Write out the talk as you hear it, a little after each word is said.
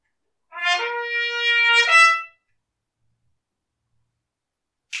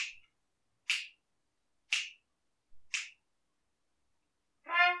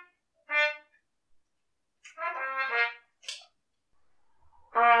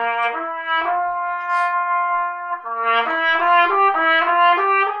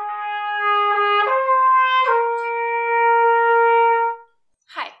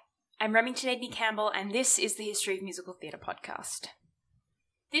I'm Remington Edney Campbell, and this is the History of Musical Theatre podcast.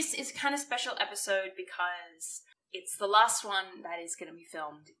 This is a kind of special episode because it's the last one that is going to be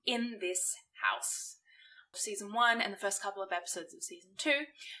filmed in this house. Season 1 and the first couple of episodes of Season 2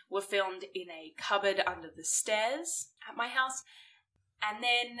 were filmed in a cupboard under the stairs at my house. And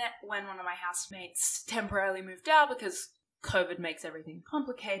then when one of my housemates temporarily moved out because COVID makes everything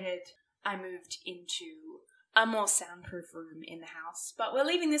complicated, I moved into a more soundproof room in the house. But we're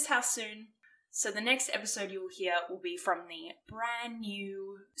leaving this house soon, so the next episode you'll hear will be from the brand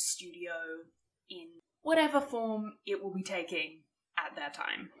new studio in whatever form it will be taking at that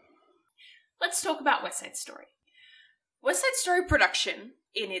time. Let's talk about West Side Story. West Side Story production,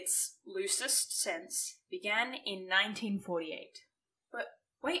 in its loosest sense, began in 1948. But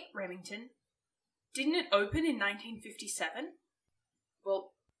wait, Remington, didn't it open in 1957?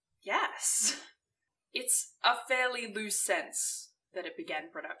 Well, yes. It's a fairly loose sense that it began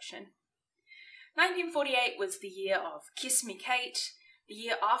production. 1948 was the year of Kiss Me Kate, the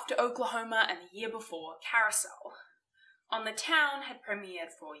year after Oklahoma, and the year before Carousel. On the Town had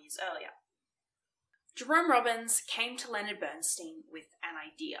premiered 4 years earlier. Jerome Robbins came to Leonard Bernstein with an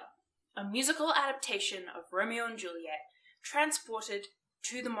idea, a musical adaptation of Romeo and Juliet transported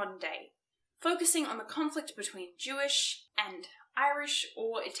to the modern day, focusing on the conflict between Jewish and Irish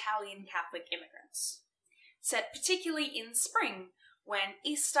or Italian Catholic immigrants, set particularly in spring when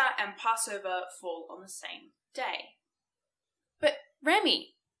Easter and Passover fall on the same day. But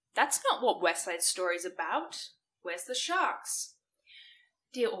Remy, that's not what West Side Story is about. Where's the sharks?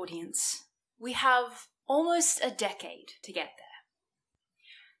 Dear audience, we have almost a decade to get there.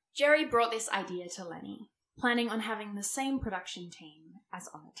 Jerry brought this idea to Lenny, planning on having the same production team as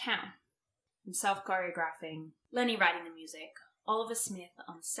on the Town. Himself choreographing, Lenny writing the music, Oliver Smith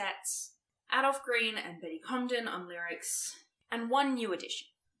on sets, Adolph Green and Betty Comden on lyrics, and one new addition,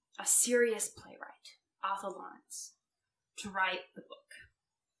 a serious playwright, Arthur Lawrence, to write the book.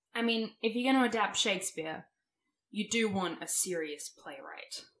 I mean, if you're going to adapt Shakespeare, you do want a serious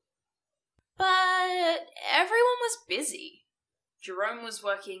playwright. But everyone was busy. Jerome was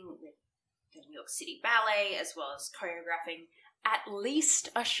working with the New York City Ballet, as well as choreographing at least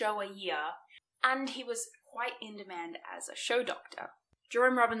a show a year, and he was quite in demand as a show doctor.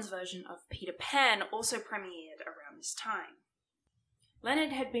 Jerome Robbins' version of Peter Pan also premiered around this time.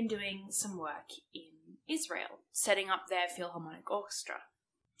 Leonard had been doing some work in Israel, setting up their Philharmonic Orchestra.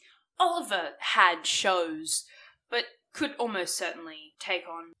 Oliver had shows, but could almost certainly take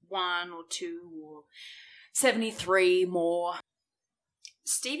on 1 or 2 or 73 more.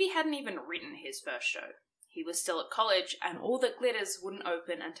 Stevie hadn't even written his first show. He was still at college, and All That Glitters wouldn't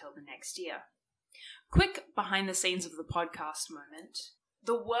open until the next year. Quick behind the scenes of the podcast moment.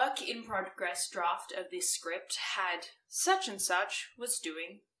 The work in progress draft of this script had such and such was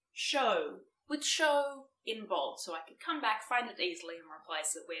doing show, with show in bold, so I could come back, find it easily, and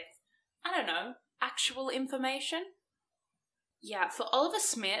replace it with, I don't know, actual information? Yeah, for Oliver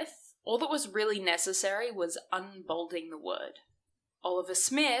Smith, all that was really necessary was unbolding the word. Oliver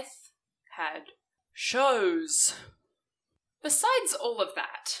Smith had shows. Besides all of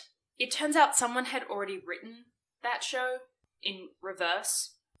that, it turns out someone had already written that show in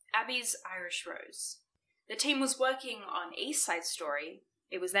reverse, Abby's Irish Rose. The team was working on East Side Story.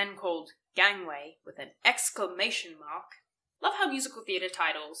 It was then called Gangway, with an exclamation mark. Love how musical theatre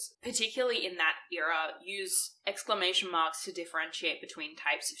titles, particularly in that era, use exclamation marks to differentiate between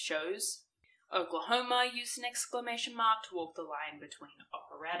types of shows. Oklahoma used an exclamation mark to walk the line between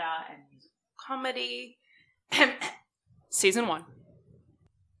operetta and musical comedy. Season 1.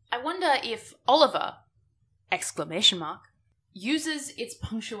 I wonder if Oliver, exclamation mark, uses its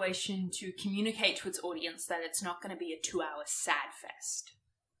punctuation to communicate to its audience that it's not going to be a 2-hour sad fest.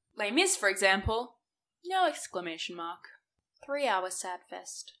 Les Mis, for example, no exclamation mark. 3-hour sad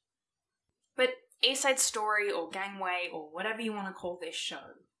fest. But East Side Story or Gangway or whatever you want to call this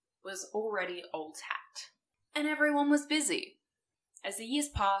show was already old hat. And everyone was busy. As the years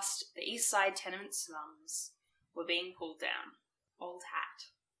passed, the East Side tenement slums were being pulled down. Old hat.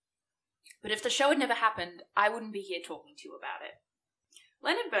 But if the show had never happened, I wouldn't be here talking to you about it.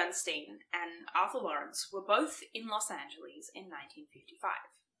 Leonard Bernstein and Arthur Lawrence were both in Los Angeles in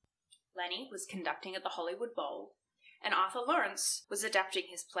 1955. Lenny was conducting at the Hollywood Bowl, and Arthur Lawrence was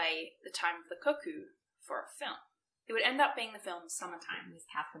adapting his play The Time of the Cuckoo for a film. It would end up being the film Summertime with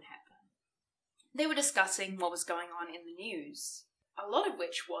Katharine Hepburn. They were discussing what was going on in the news, a lot of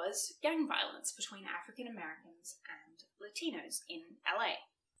which was gang violence between African Americans and Latinos in LA.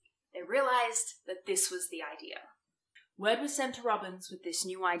 They realized that this was the idea. Word was sent to Robbins with this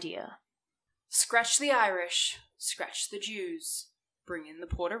new idea. Scratch the Irish, scratch the Jews, bring in the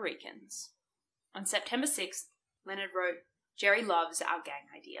Puerto Ricans. On September 6th, Leonard wrote, "Jerry loves our gang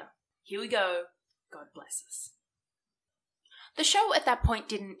idea. Here we go. God bless us." The show at that point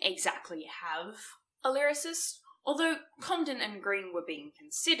didn't exactly have a lyricist. Although Comden and Green were being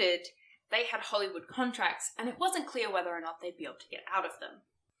considered, they had Hollywood contracts, and it wasn't clear whether or not they'd be able to get out of them.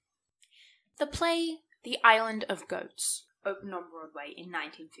 The play The Island of Goats opened on Broadway in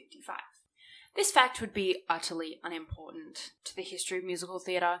 1955. This fact would be utterly unimportant to the history of musical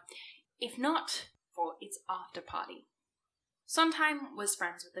theatre, if not for its after-party. Sondheim was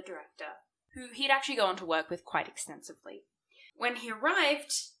friends with the director, who he'd actually gone to work with quite extensively. When he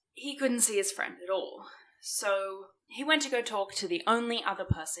arrived, he couldn't see his friend at all, so he went to go talk to the only other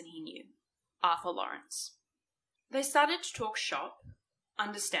person he knew, Arthur Lawrence. They started to talk shop,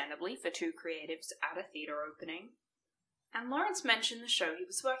 understandably for two creatives at a theatre opening, and Lawrence mentioned the show he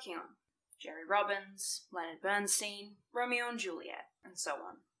was working on, Jerry Robbins, Leonard Bernstein, Romeo and Juliet, and so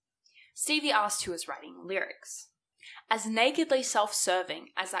on. Stevie asked who was writing the lyrics. As nakedly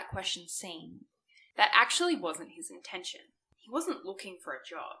self-serving as that question seemed, that actually wasn't his intention. He wasn't looking for a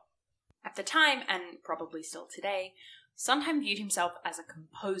job. At the time, and probably still today, Sondheim viewed himself as a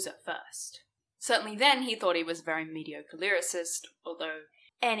composer first. Certainly then he thought he was a very mediocre lyricist, although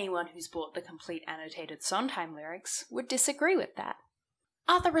anyone who's bought the complete annotated Sondheim lyrics would disagree with that.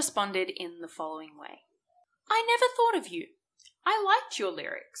 Arthur responded in the following way. "I never thought of you. I liked your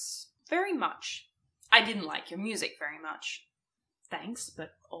lyrics very much. I didn't like your music very much. Thanks,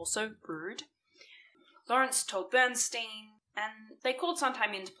 but also rude." Lawrence told Bernstein, and they called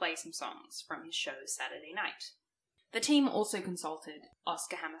Sondheim in to play some songs from his show Saturday Night. The team also consulted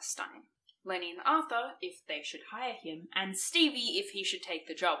Oscar Hammerstein, Lenny and Arthur if they should hire him, and Stevie if he should take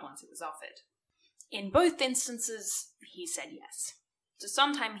the job once it was offered. In both instances, he said yes. To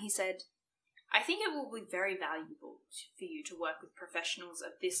Sondheim, he said, "I think it will be very valuable for you to work with professionals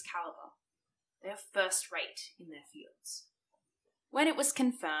of this caliber. They are first-rate in their fields." When it was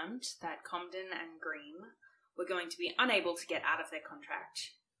confirmed that Comden and Green were going to be unable to get out of their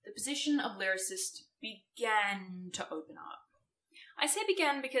contract, the position of lyricist began to open up. I say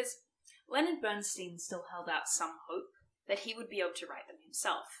began because Leonard Bernstein still held out some hope that he would be able to write them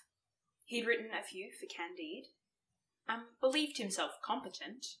himself. He'd written a few for Candide, and believed himself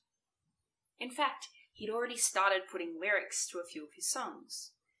competent. In fact, he'd already started putting lyrics to a few of his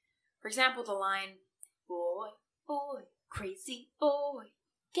songs. For example, the line, "Boy, boy, crazy boy,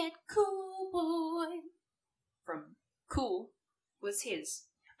 get cool, boy," from Cool, was his.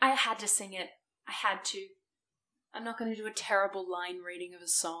 I had to sing it. I had to. I'm not going to do a terrible line reading of a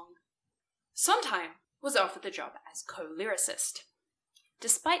song. Sondheim was offered the job as co-lyricist.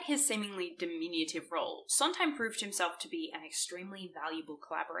 Despite his seemingly diminutive role, Sondheim proved himself to be an extremely valuable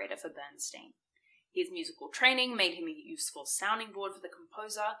collaborator for Bernstein. His musical training made him a useful sounding board for the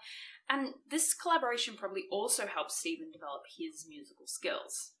composer, and this collaboration probably also helped Stephen develop his musical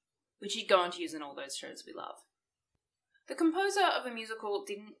skills, which he'd go on to use in all those shows we love. The composer of a musical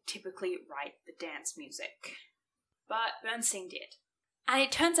didn't typically write the dance music, but Bernstein did. And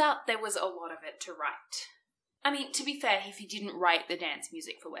it turns out there was a lot of it to write. I mean, to be fair, if he didn't write the dance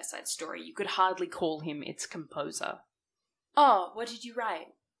music for West Side Story, you could hardly call him its composer. "Oh, what did you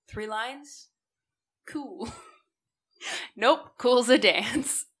write? 3 lines? Cool." Nope, cool's a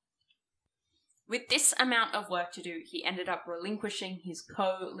dance. With this amount of work to do, he ended up relinquishing his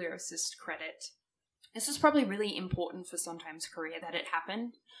co-lyricist credit. This was probably really important for Sondheim's career that it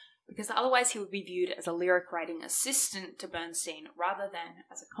happened, because otherwise he would be viewed as a lyric writing assistant to Bernstein rather than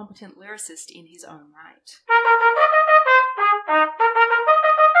as a competent lyricist in his own right.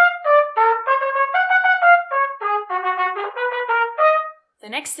 The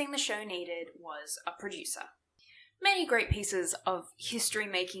next thing the show needed was a producer. Many great pieces of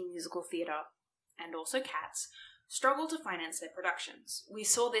history-making musical theatre, and also Cats, struggle to finance their productions. We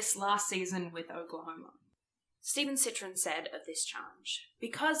saw this last season with Oklahoma. Stephen Citron said of this challenge,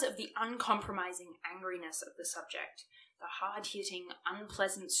 "Because of the uncompromising angriness of the subject, the hard-hitting,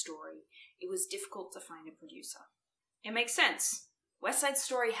 unpleasant story, it was difficult to find a producer." It makes sense. West Side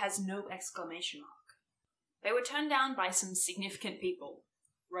Story has no exclamation mark. They were turned down by some significant people.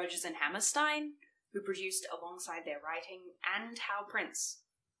 Rodgers and Hammerstein, who produced alongside their writing, and Hal Prince.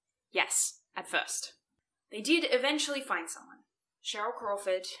 Yes, at first. They did eventually find someone, Cheryl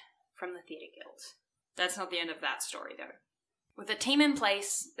Crawford from the Theatre Guild. That's not the end of that story, though. With a team in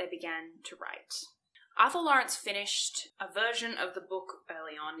place, they began to write. Arthur Lawrence finished a version of the book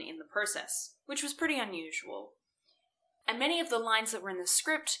early on in the process, which was pretty unusual. And many of the lines that were in the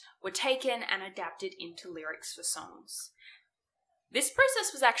script were taken and adapted into lyrics for songs. This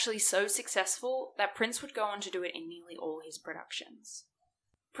process was actually so successful that Prince would go on to do it in nearly all his productions.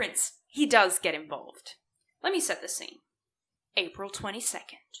 Prince, he does get involved. Let me set the scene. April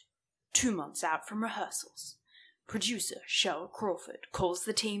 22nd. 2 months out from rehearsals. Producer Cheryl Crawford calls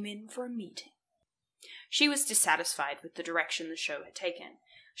the team in for a meeting. She was dissatisfied with the direction the show had taken.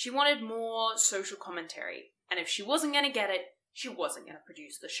 She wanted more social commentary, and if she wasn't going to get it, she wasn't going to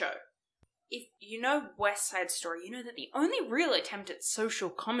produce the show. If you know West Side Story, you know that the only real attempt at social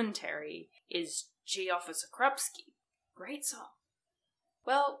commentary is G Officer Krupski. Great song.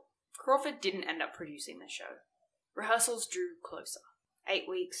 Well, Crawford didn't end up producing the show. Rehearsals drew closer. 8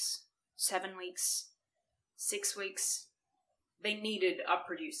 weeks, 7 weeks, 6 weeks. They needed a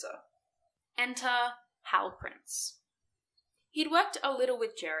producer. Enter Hal Prince. He'd worked a little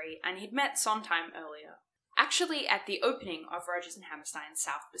with Jerry, and he'd met sometime earlier. Actually at the opening of Rodgers and Hammerstein's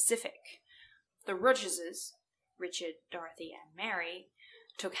South Pacific. The Rodgerses, Richard, Dorothy, and Mary,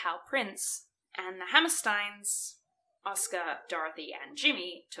 took Hal Prince, and the Hammersteins, Oscar, Dorothy, and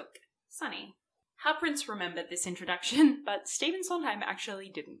Jimmy, took Sonny. Hal Prince remembered this introduction, but Stephen Sondheim actually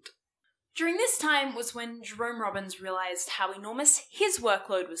didn't. During this time was when Jerome Robbins realised how enormous his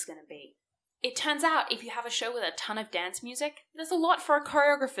workload was going to be. It turns out if you have a show with a ton of dance music, there's a lot for a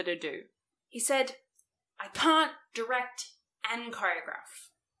choreographer to do. He said, I can't direct and choreograph.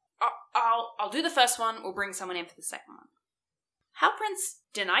 I'll do the first one, we'll bring someone in for the second one. Hal Prince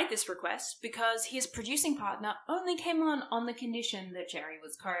denied this request because his producing partner only came on the condition that Jerry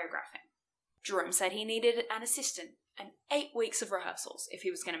was choreographing. Jerome said he needed an assistant and 8 weeks of rehearsals if he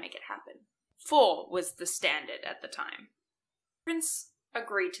was going to make it happen. 4 was the standard at the time. Prince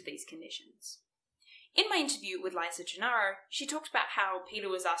agreed to these conditions. In my interview with Liza Gennaro, she talked about how Peter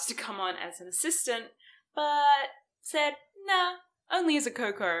was asked to come on as an assistant, but said, nah, only as a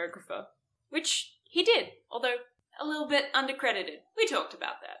co-choreographer. Which he did, although a little bit undercredited. We talked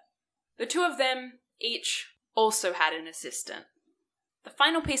about that. The two of them each also had an assistant. The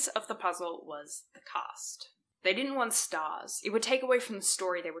final piece of the puzzle was the cast. They didn't want stars. It would take away from the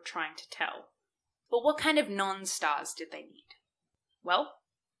story they were trying to tell. But what kind of non-stars did they need? Well,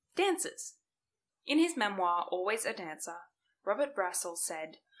 dancers. In his memoir, Always a Dancer, Robert Brassel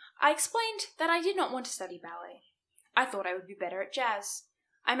said, I explained that I did not want to study ballet. I thought I would be better at jazz.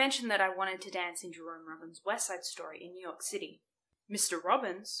 I mentioned that I wanted to dance in Jerome Robbins' West Side Story in New York City. Mr.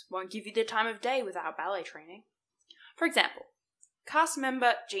 Robbins won't give you the time of day without ballet training. For example, cast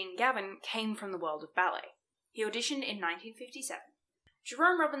member Gene Gavin came from the world of ballet. He auditioned in 1957.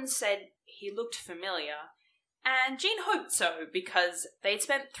 Jerome Robbins said he looked familiar, and Gene hoped so because they'd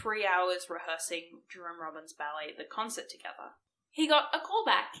spent 3 hours rehearsing Jerome Robbins' ballet The Concert together. He got a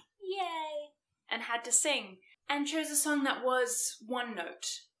callback, yay, and had to sing, and chose a song that was one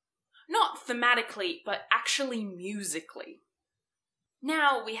note. Not thematically, but actually musically.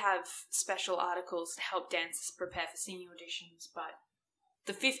 Now we have special articles to help dancers prepare for singing auditions, but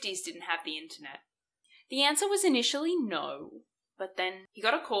the 50s didn't have the internet. The answer was initially no, but then he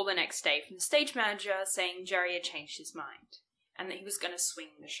got a call the next day from the stage manager saying Jerry had changed his mind, and that he was going to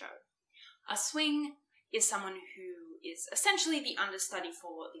swing the show. A swing is someone who is essentially the understudy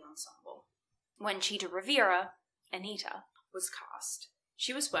for the ensemble. When Chita Rivera, Anita, was cast,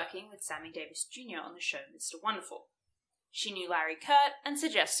 she was working with Sammy Davis Jr. on the show Mr. Wonderful. She knew Larry Kurt and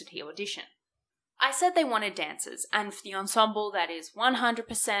suggested he audition. I said they wanted dancers, and for the ensemble that is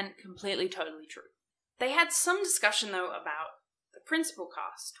 100% completely totally true. They had some discussion though about the principal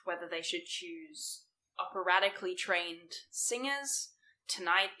cast, whether they should choose operatically trained singers,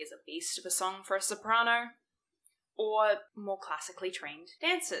 Tonight is a beast of a song for a soprano, or more classically trained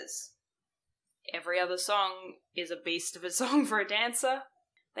dancers. Every other song is a beast of a song for a dancer.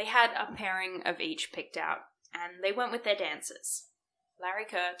 They had a pairing of each picked out, and they went with their dancers, Larry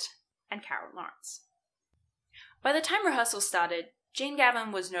Kurt and Carol Lawrence. By the time rehearsal started, Gene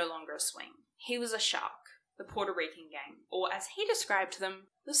Gavin was no longer a swing. He was a shark, the Puerto Rican gang, or as he described them,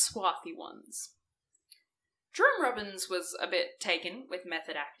 the swarthy ones. Jerome Robbins was a bit taken with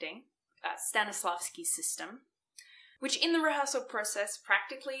method acting, Stanislavski's system, which in the rehearsal process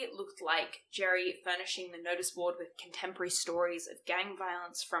practically looked like Jerry furnishing the notice board with contemporary stories of gang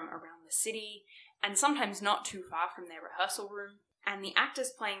violence from around the city, and sometimes not too far from their rehearsal room, and the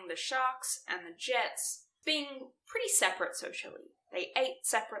actors playing the sharks and the jets being pretty separate socially. They ate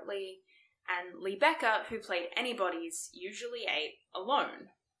separately, and Lee Becker, who played Anybody's, usually ate alone.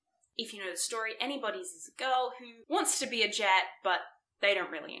 If you know the story, Anybody's is a girl who wants to be a jet, but they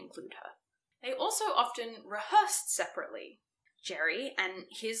don't really include her. They also often rehearsed separately. Jerry and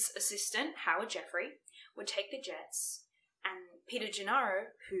his assistant, Howard Jeffrey, would take the jets, and Peter Gennaro,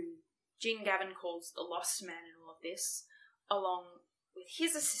 who Gene Gavin calls the lost man in all of this, along with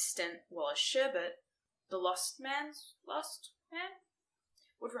his assistant, Wallace Sherbert, the lost man,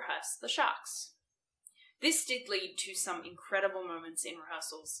 would rehearse the sharks. This did lead to some incredible moments in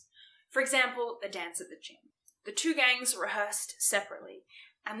rehearsals. For example, the dance at the gym. The two gangs rehearsed separately,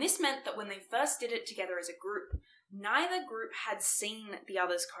 and this meant that when they first did it together as a group, neither group had seen the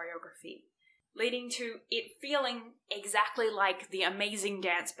other's choreography, leading to it feeling exactly like the amazing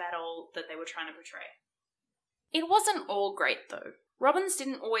dance battle that they were trying to portray. It wasn't all great, though. Robbins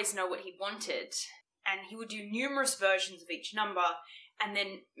didn't always know what he wanted, and he would do numerous versions of each number and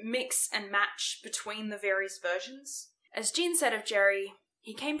then mix and match between the various versions. As Gene said of Jerry,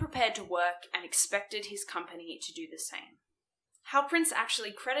 he came prepared to work and expected his company to do the same. Hal Prince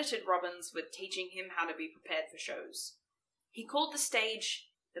actually credited Robbins with teaching him how to be prepared for shows. He called the stage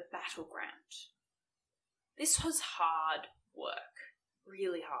the battleground. This was hard work,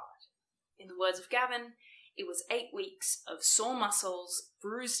 really hard. In the words of Gavin, it was 8 weeks of sore muscles,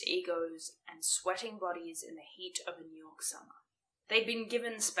 bruised egos, and sweating bodies in the heat of a New York summer. They'd been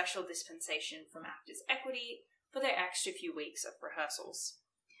given special dispensation from Actors' Equity for their extra few weeks of rehearsals.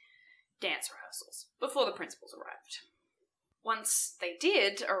 Dance rehearsals, before the principals arrived. Once they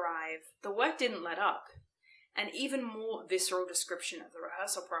did arrive, the work didn't let up. An even more visceral description of the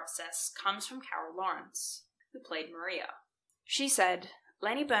rehearsal process comes from Carol Lawrence, who played Maria. She said,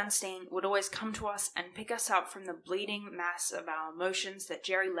 "Lenny Bernstein would always come to us and pick us up from the bleeding mass of our emotions that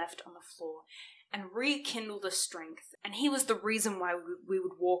Jerry left on the floor and rekindle the strength, and he was the reason why we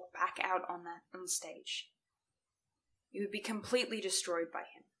would walk back out on stage. You would be completely destroyed by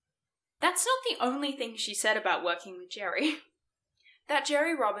him." That's not the only thing she said about working with Jerry. That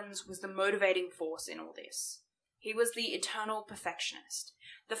Jerry Robbins was the motivating force in all this. He was the eternal perfectionist.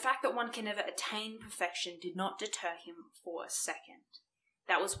 The fact that one can never attain perfection did not deter him for a second.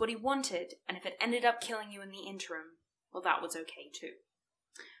 That was what he wanted, and if it ended up killing you in the interim, well, that was okay too.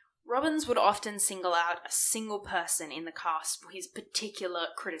 Robbins would often single out a single person in the cast for his particular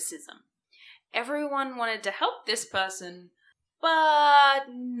criticism. Everyone wanted to help this person, but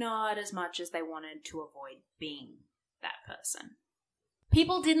not as much as they wanted to avoid being that person.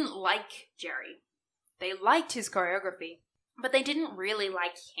 People didn't like Jerry. They liked his choreography, but they didn't really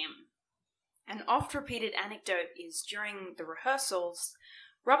like him. An oft-repeated anecdote is during the rehearsals,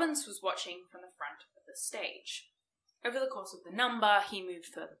 Robbins was watching from the front of the stage. Over the course of the number, he moved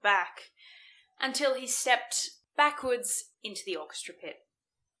further back, until he stepped backwards into the orchestra pit.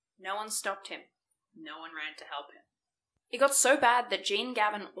 No one stopped him. No one ran to help him. It got so bad that Gene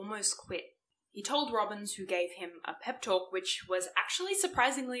Gavin almost quit. He told Robbins, who gave him a pep talk, which was actually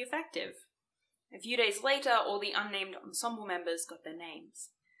surprisingly effective. A few days later, all the unnamed ensemble members got their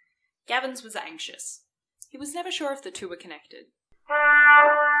names. Gavins was anxious. He was never sure if the two were connected.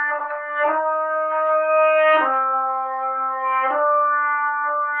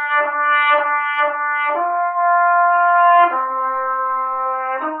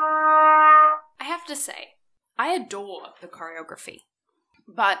 I have to say, I adore the choreography.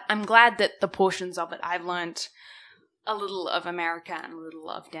 But I'm glad that the portions of it I've learnt a little of America and a little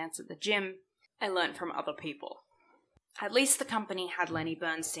of Dance at the Gym, I learnt from other people. At least the company had Lenny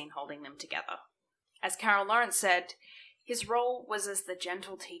Bernstein holding them together. As Carol Lawrence said, his role was as the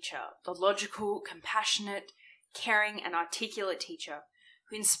gentle teacher, the logical, compassionate, caring and articulate teacher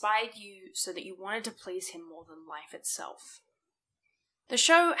who inspired you so that you wanted to please him more than life itself. The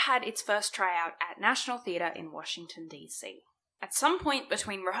show had its first tryout at National Theatre in Washington, D.C. At some point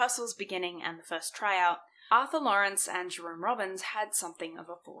between rehearsals beginning and the first tryout, Arthur Lawrence and Jerome Robbins had something of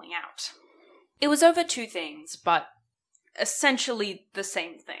a falling out. It was over two things, but essentially the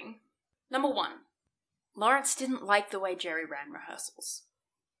same thing. Number one, Lawrence didn't like the way Jerry ran rehearsals.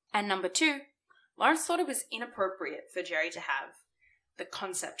 And number two, Lawrence thought it was inappropriate for Jerry to have the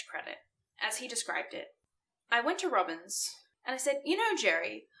concept credit, as he described it. I went to Robbins, and I said,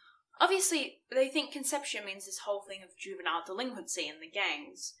 Jerry, obviously they think conception means this whole thing of juvenile delinquency in the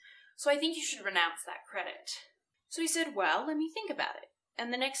gangs, so I think you should renounce that credit. So he said, well, let me think about it.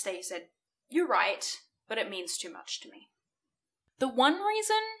 And the next day he said, you're right, but it means too much to me. The one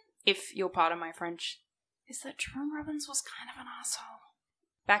reason, if you'll pardon my French, is that Jerome Robbins was kind of an asshole.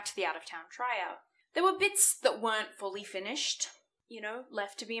 Back to the out-of-town tryout. There were bits that weren't fully finished,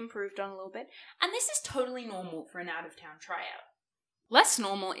 left to be improved on a little bit, and this is totally normal for an out-of-town tryout. Less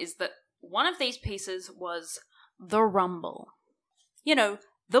normal is that one of these pieces was the rumble.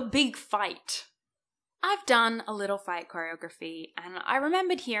 The big fight. I've done a little fight choreography, and I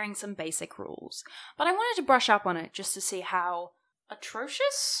remembered hearing some basic rules, but I wanted to brush up on it just to see how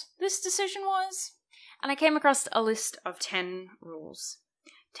atrocious this decision was. And I came across a list of 10 rules.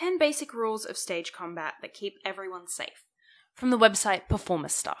 10 basic rules of stage combat that keep everyone safe. From the website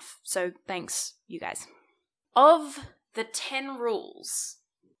Performance Stuff. So thanks, you guys. Of the 10 rules,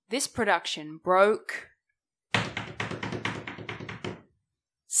 This production broke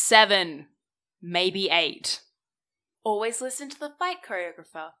 7, maybe 8. Always listen to the fight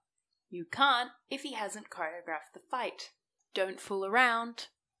choreographer. You can't if he hasn't choreographed the fight. Don't fool around.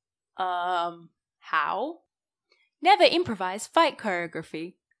 How? Never improvise fight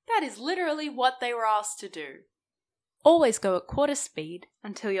choreography. That is literally what they were asked to do. Always go at quarter speed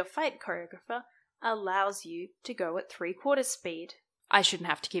until your fight choreographer allows you to go at 3/4 speed. I shouldn't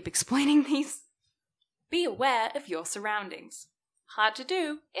have to keep explaining these. Be aware of your surroundings. Hard to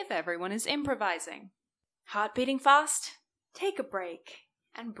do if everyone is improvising. Heart beating fast? Take a break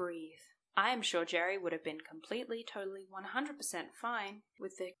and breathe. I am sure Jerry would have been completely, totally, 100% fine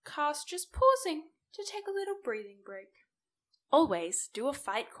with the cast just pausing to take a little breathing break. Always do a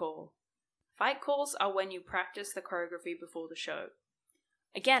fight call. Fight calls are when you practice the choreography before the show.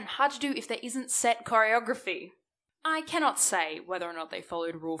 Again, hard to do if there isn't set choreography. I cannot say whether or not they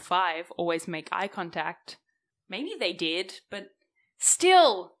followed Rule 5, always make eye contact. Maybe they did, but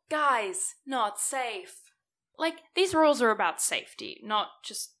still, guys, not safe. Like, these rules are about safety, not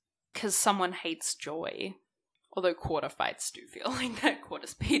just because someone hates joy. Although quarter fights do feel like they're quarter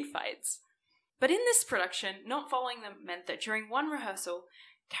speed fights. But in this production, not following them meant that during one rehearsal,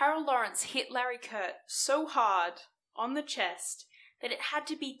 Carol Lawrence hit Larry Kurt so hard on the chest that it had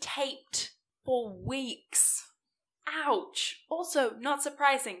to be taped for weeks. Ouch! Also, not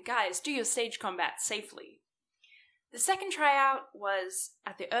surprising, guys, do your stage combat safely. The second tryout was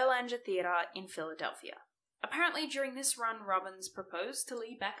at the Erlanger Theatre in Philadelphia. Apparently during this run, Robbins proposed to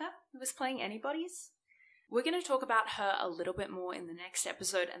Lee Becker, who was playing Anybody's. We're going to talk about her a little bit more in the next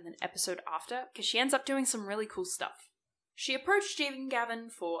episode and the episode after, because she ends up doing some really cool stuff. She approached Stephen Gavin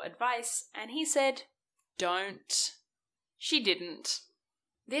for advice, and he said, "Don't." She didn't.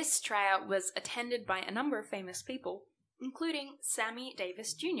 This tryout was attended by a number of famous people, including Sammy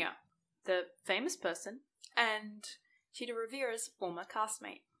Davis Jr., the famous person, and Chita Rivera's former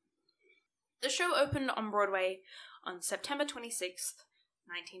castmate. The show opened on Broadway on September 26th,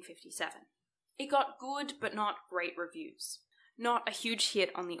 1957. It got good but not great reviews. Not a huge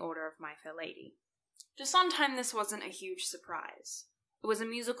hit on the order of My Fair Lady. To Sondheim, this wasn't a huge surprise. It was a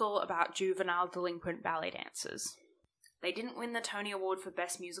musical about juvenile delinquent ballet dancers. They didn't win the Tony Award for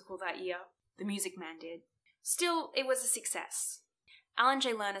Best Musical that year. The Music Man did. Still, it was a success. Alan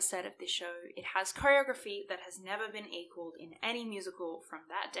J. Lerner said of this show, it has choreography that has never been equaled in any musical from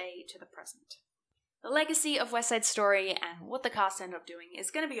that day to the present. The legacy of West Side Story and what the cast ended up doing is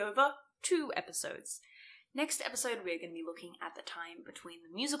going to be over 2 episodes. Next episode, we're going to be looking at the time between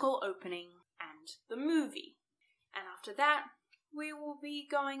the musical opening and the movie. And after that, we will be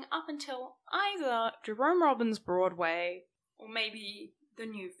going up until either Jerome Robbins' Broadway or maybe the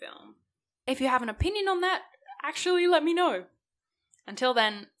new film. If you have an opinion on that, actually let me know. Until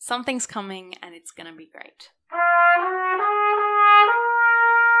then, something's coming and it's going to be great.